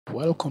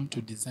Welcome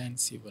to Design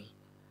Civil.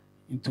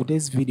 In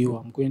today's video,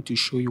 I'm going to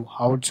show you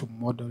how to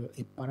model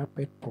a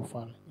parapet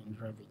profile in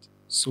Revit.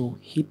 So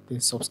hit the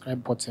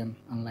subscribe button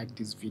and like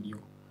this video.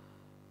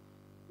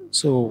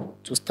 So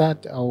to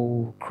start,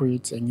 I'll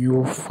create a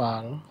new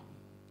file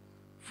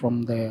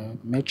from the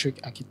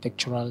metric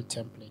architectural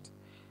template.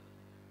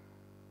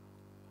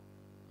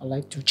 I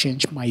like to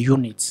change my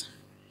units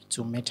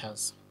to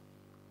meters.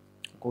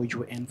 Go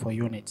UN for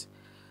unit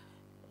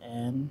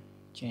and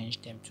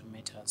change them to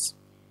meters.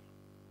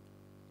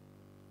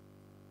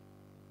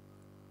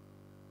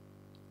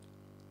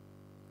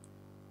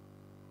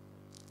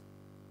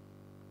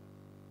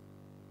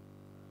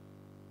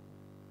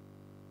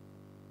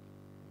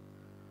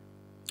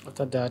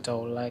 After that, I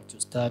would like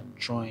to start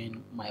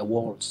drawing my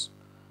walls.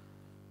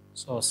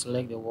 So I'll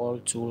select the wall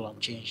tool and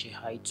change the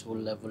height to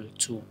level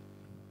 2.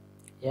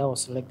 Here I'll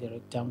select the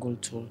rectangle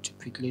tool to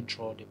quickly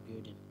draw the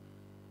building.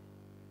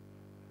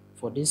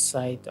 For this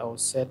side, I'll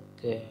set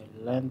the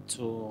length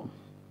to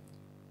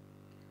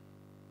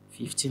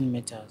 15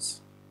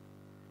 meters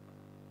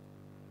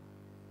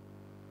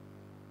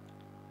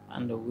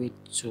and the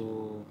width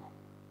to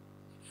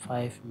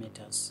 5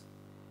 meters.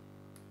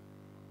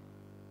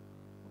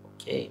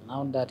 Okay,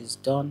 now that is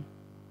done,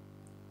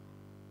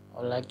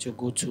 I'd like to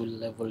go to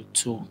level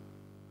 2.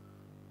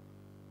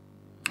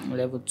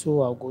 Level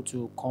 2, I'll go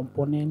to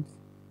component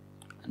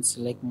and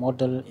select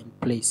model in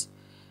place.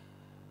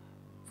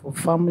 For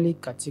family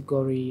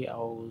category,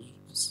 I'll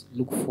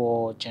look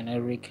for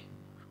generic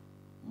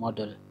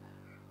model.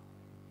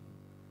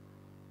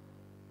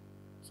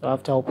 So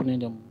after opening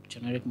the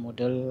generic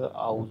model,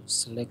 I'll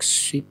select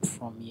sweep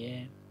from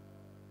here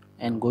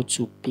and go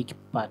to pick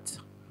path.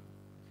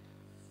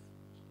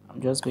 I'm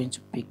just going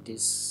to pick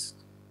these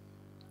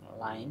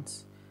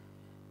lines.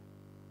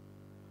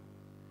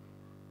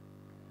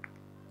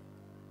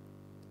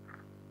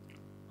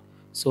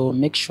 So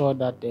make sure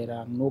that there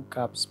are no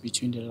gaps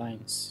between the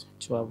lines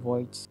to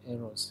avoid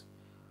errors.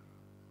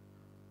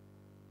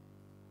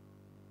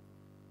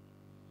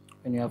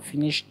 When you are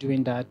finished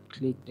doing that,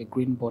 click the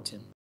green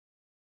button.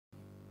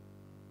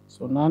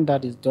 So now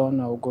that is done,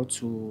 I'll go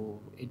to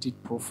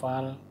edit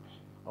profile.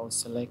 I'll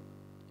select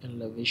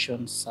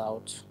elevation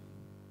south.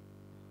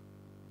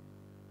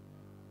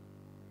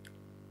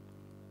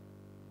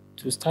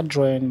 To start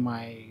drawing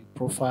my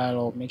profile,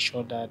 I'll make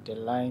sure that the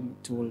line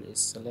tool is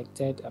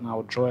selected and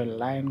I'll draw a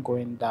line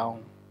going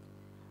down,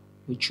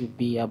 which will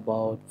be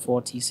about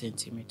 40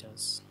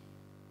 centimeters.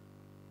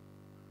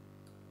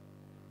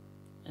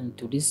 And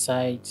to this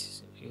side,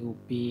 it will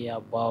be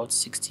about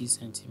 60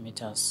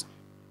 centimeters.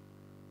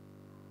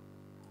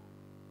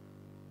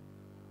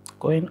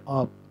 Going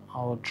up,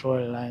 I'll draw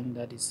a line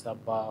that is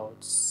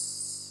about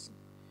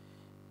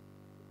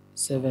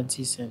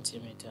 70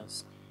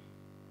 centimeters.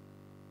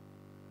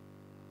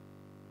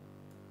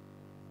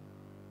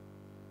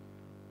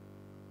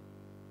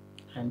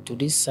 And to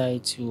this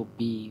side, it will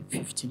be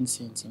 15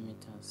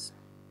 centimeters.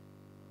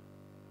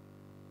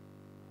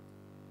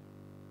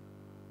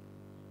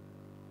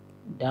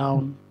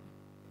 Down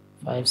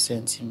 5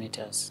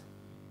 centimeters.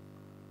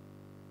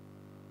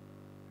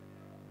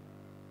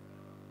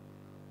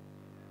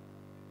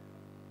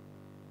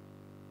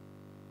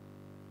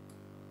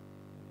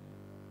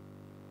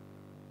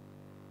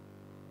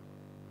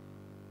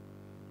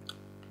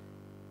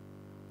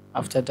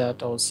 After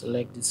that, I'll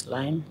select this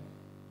line.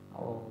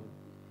 I'll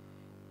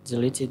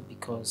delete it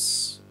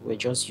because we're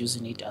just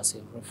using it as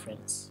a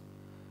reference.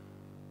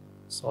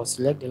 So I'll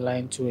select the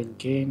line tool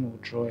again. We'll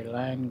draw a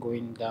line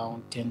going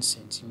down 10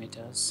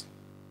 centimeters.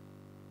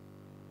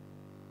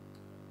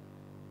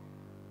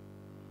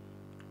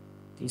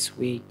 This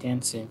way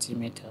 10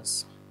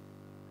 centimeters.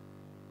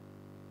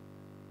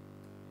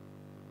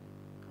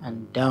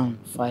 And down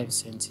 5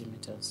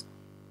 centimeters.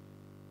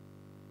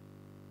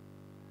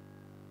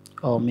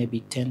 Or maybe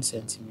 10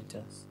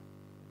 centimeters.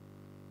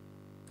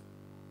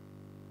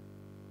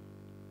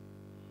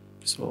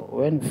 So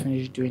when we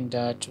finish doing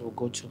that, we'll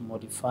go to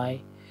modify.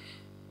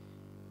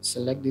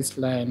 Select this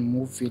line,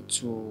 move it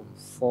to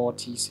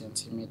 40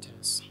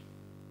 centimeters.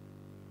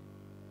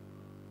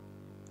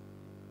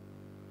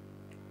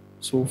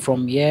 So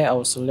from here,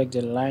 I'll select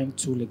the line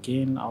tool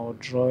again. I'll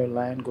draw a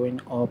line going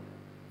up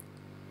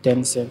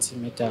 10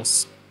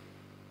 centimeters.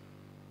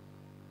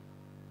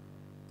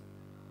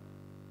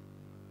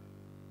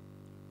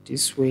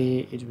 This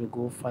way, it will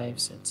go 5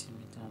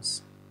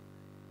 centimeters.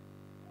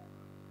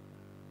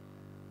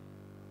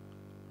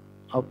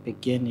 Up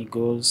again, it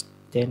goes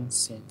 10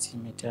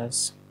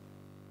 centimeters.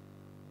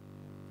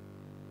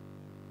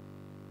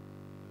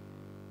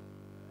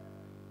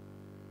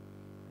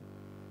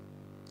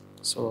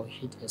 So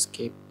hit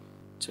escape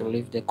to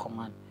leave the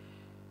command.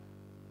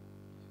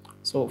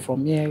 So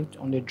from here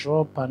on the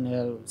draw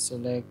panel,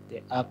 select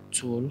the arc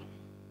tool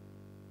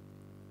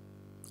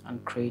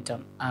and create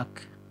an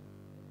arc.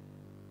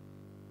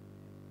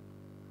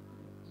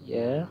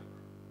 Here,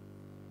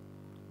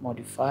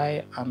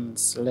 modify and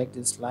select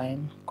this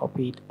line,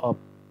 copy it up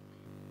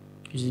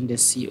using the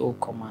CO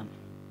command.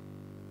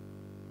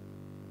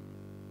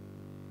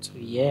 So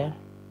here,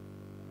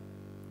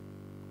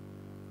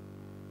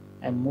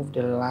 and move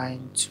the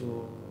line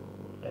to,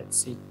 let's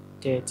say,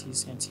 30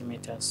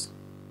 centimeters.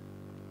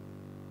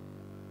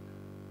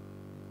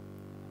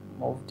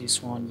 Move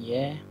this one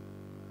here,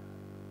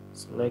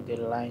 select the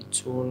line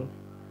tool,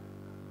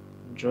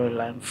 draw a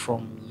line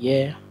from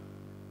here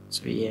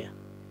to here.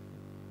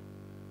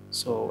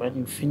 So when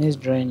you finish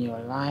drawing your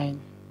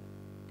line,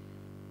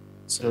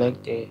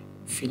 select the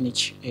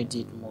finish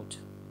edit mode,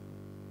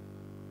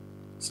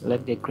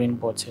 select the green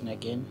button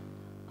again,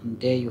 and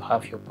there you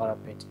have your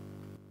parapet.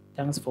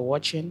 Thanks for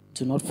watching.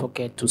 Do not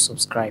forget to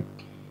subscribe.